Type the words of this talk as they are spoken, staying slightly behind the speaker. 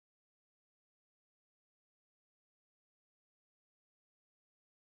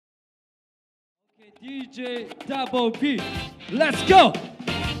DJ Double P, let's go!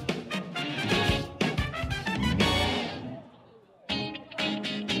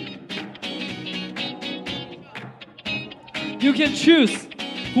 You can choose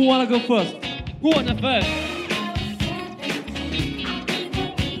who wanna go first. Who wanna first?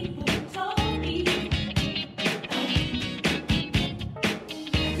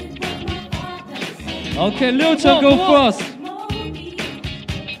 Okay, Liu Chen go first.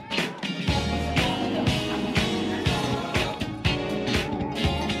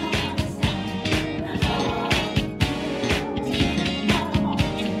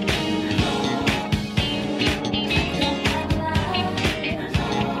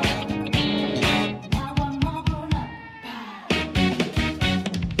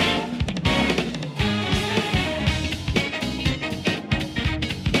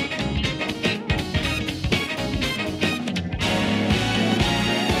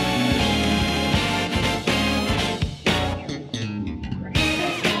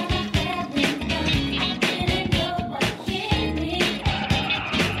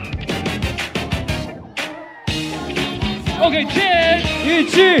 Okay, CHEN,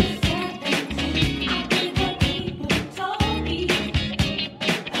 ICHI.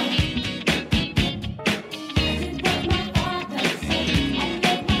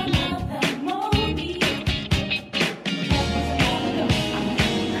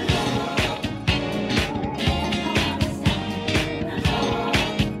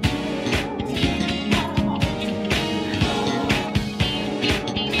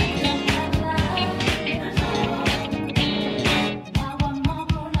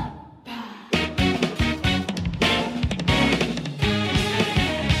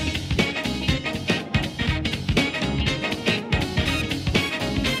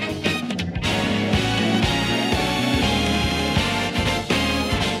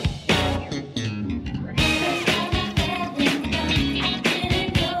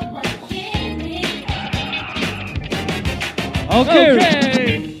 Okay.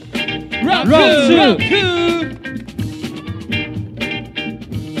 Round two.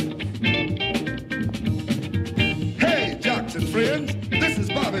 Hey, jocks and friends, this is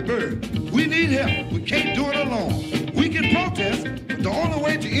Bobby Bird. We need help. We can't do it alone. We can protest, but the only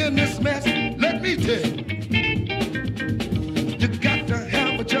way to end this mess, let me tell you, you got to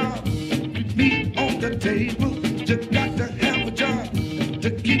have a job, meat on the table. You got to have a job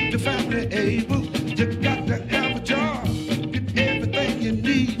to keep the family able. You got to have a job. You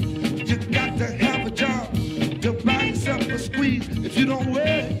need, you got to have a job to buy yourself a squeeze. If you don't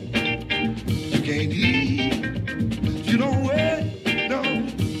work, you can't eat. If you don't work, no,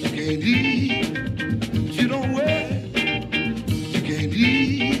 you can't eat. If you don't work, you can't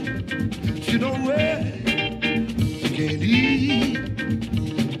eat. If you don't work, you can't eat.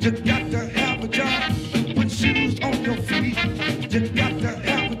 You got to have a job to put shoes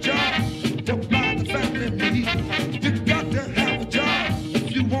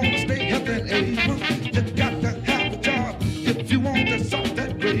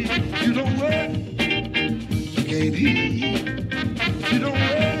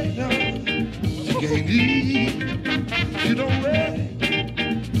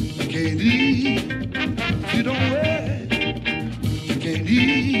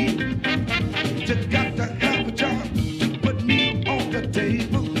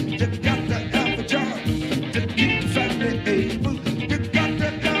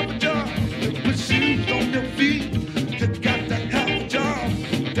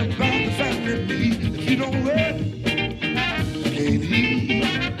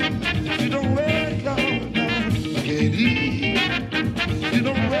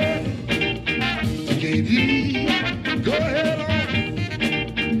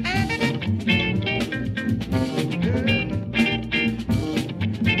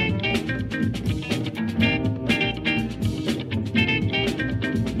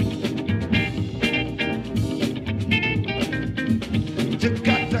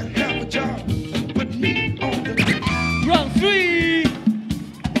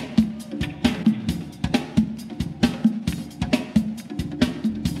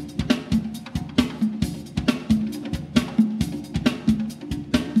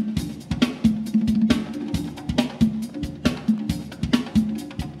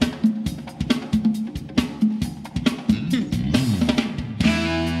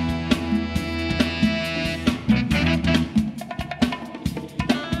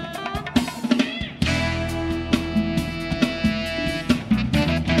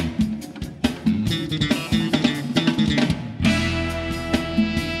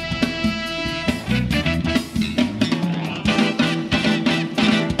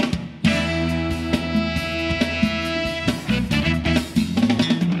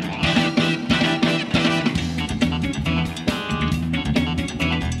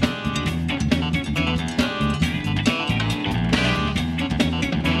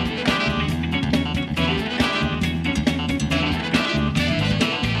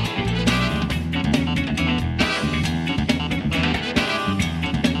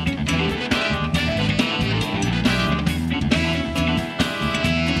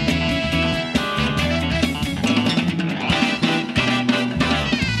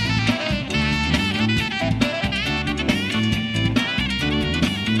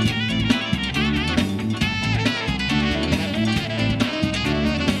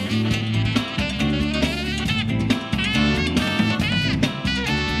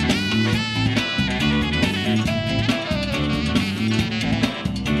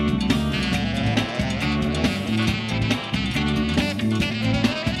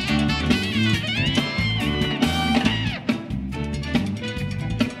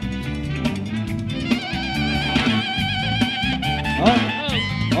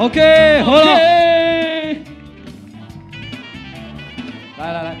OK， 好了。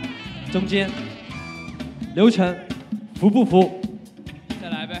来，中间，流程服不服？再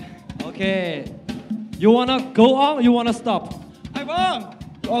来呗。OK，You wanna go on? You wanna stop? I won.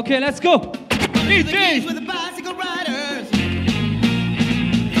 OK, let's go. DJ. With the bicycle riders.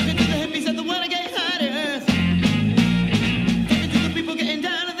 Talking to the hippies and the renegade hiders. Talking to the people getting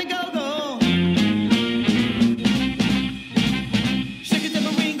down on the go-go. Shake your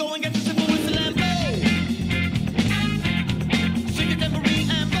tambourine, go and get your simple whistle and blow. Shake your tambourine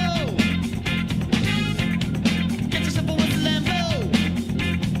and blow. Get your simple whistle and blow.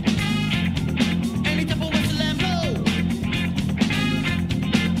 Any type of whistle and blow.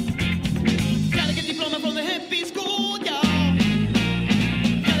 Gotta get diploma from the hippie school, y'all.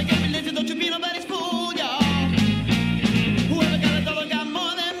 Gotta get religion, don't you be nobody's fool, y'all. Whoever got a dollar got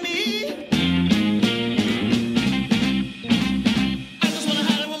more than me. I just wanna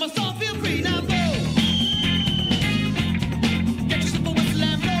holler when my soul feel free. Now blow. Get your simple whistle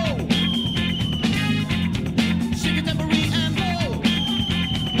and blow. Shake your tambourine and blow.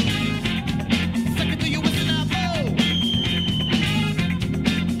 Suck it to your whistle now blow.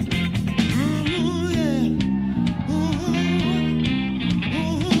 Ooh, yeah. Ooh,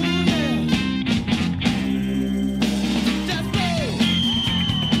 yeah. Just blow.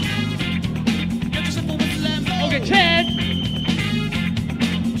 Get your simple whistle and blow. OK, CHEN.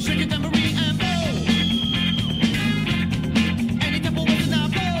 Shake your tambourine and blow. Any type of whistle now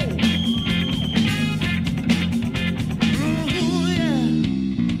blow. Ooh, yeah.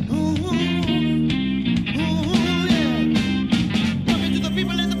 Ooh, yeah. Talking to the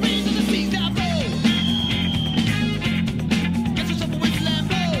people in the breeze of the seas now blow. Get yourself a whistle and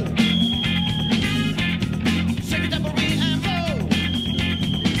blow. Shake your tambourine and blow.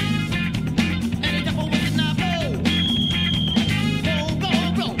 Any type of whistle now blow. Blow, blow,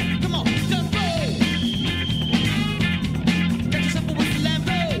 blow. Come on, just blow. Get yourself a whistle and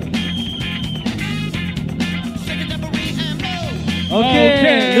blow. Shake your tambourine and blow. OK，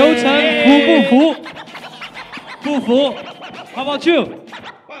 流程服不服？不服。How about you?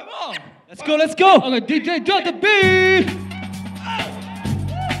 Let's go, let's go. OK, DJ drop the beat.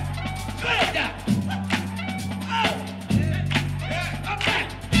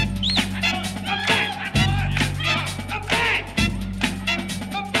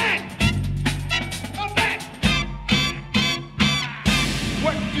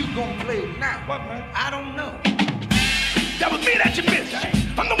 What you gonna play now? What, man? I don't know. That was me that you missed.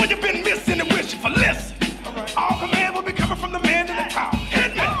 I'm the one you've been missing and wishing for. Listen. All command will be coming from the man in the top.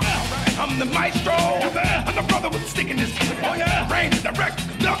 Hit me. I'm the maestro. I'm the brother with the stick in this. Oh yeah. Range, director,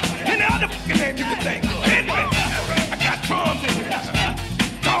 conductor, any other fucking name you can think. Hit me. I got drums in here.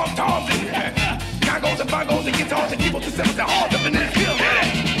 Toms in here. Congos and bongos and guitars and keyboards and cymbals and all up in this. Hit it.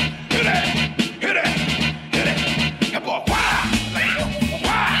 Hit it. Hit it. Hit it. That boy, why?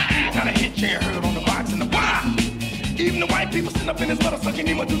 Now the hit you ain't heard on the box and the why. Even the white people sitting up in this mother sucking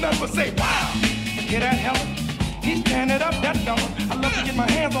even do nothing but say wow. Hear that, Helen? He's standing up, that fella. I love to get my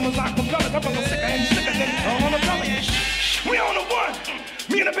hands on his acapella. That brother sicker and sicker than on the belly. We on the one.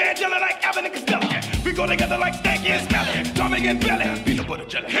 Me and the band jelly like Abbott and Costello. We go together like Stanky and Smelly. Tommy and Belly. Peanut butter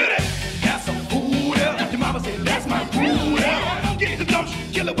jelly. Hit it. That's some food. Your mama said that's my food. Get the drum,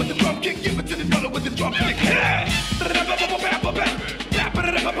 kill it with the drum kick. Give it to the brother with the drum kick. Hit it.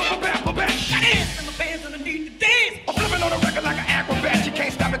 I'm flipping on the record like an acrobat. You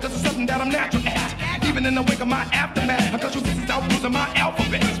can't stop it cause it's something that I'm natural at. Even in the wake of my aftermath, because you sisters out losing my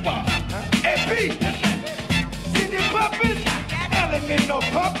alphabet. AP, see the puppets, element no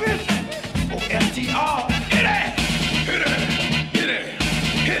puppets. OSTR, hit it, hit it, hit it,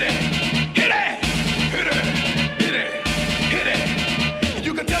 hit it, hit it, hit it, hit it, hit it.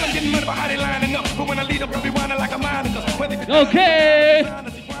 You can tell I'm getting money by how they lining up, but when I lead up, I'll be whining like a miner. OK.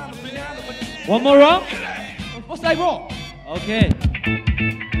 One more round. What's that wrong? OK，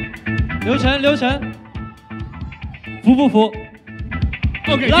 流程，服不服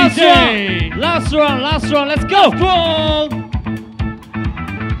OK,？Last DJ. round, let's go. Strong.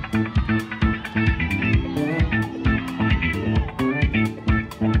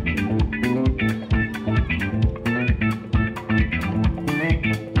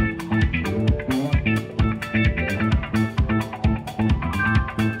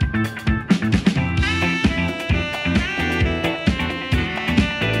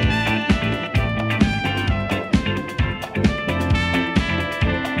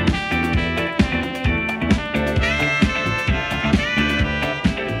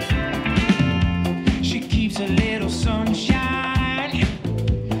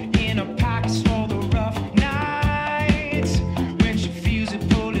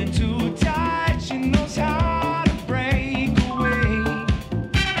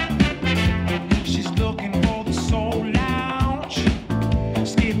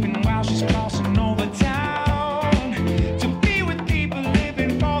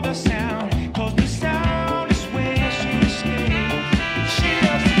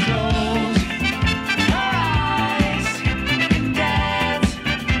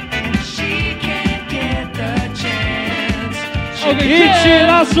 一起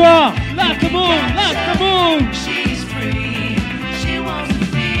拉爽 ，Lock the moon，Lock the moon。 She's free. She wants to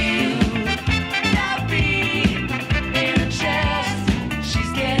feel that beat in her chest.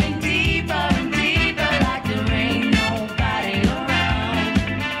 She's getting deeper and deeper like there ain't nobody around.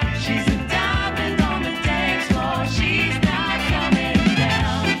 She's a diamond on the dance floor. She's not coming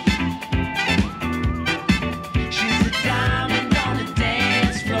down. She's a diamond on the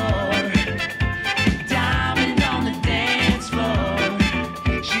dance floor. Diamond on the dance floor.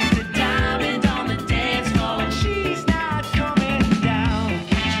 She's a diamond on the dance floor. She's not coming down.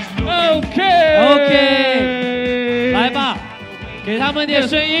 OK， 来吧，给他们点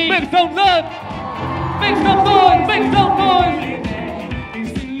声音 ，Make some noise，Make some noise，Make some noise。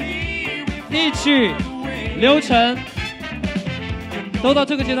一曲流程都到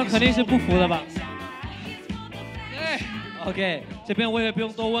这个阶段，肯定是不服了吧？对 ，OK， 这边我也不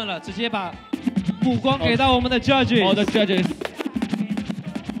用多问了，直接把目光给到我们的 judges。好的 judges。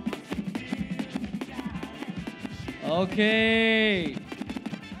 OK，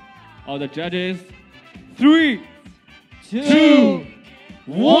 好的 judges。 3、2、1，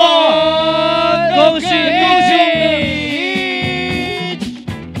恭喜恭喜！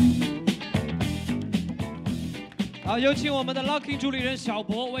好，有请我们的 Locking 主理人小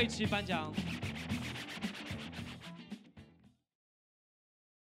博为其颁奖。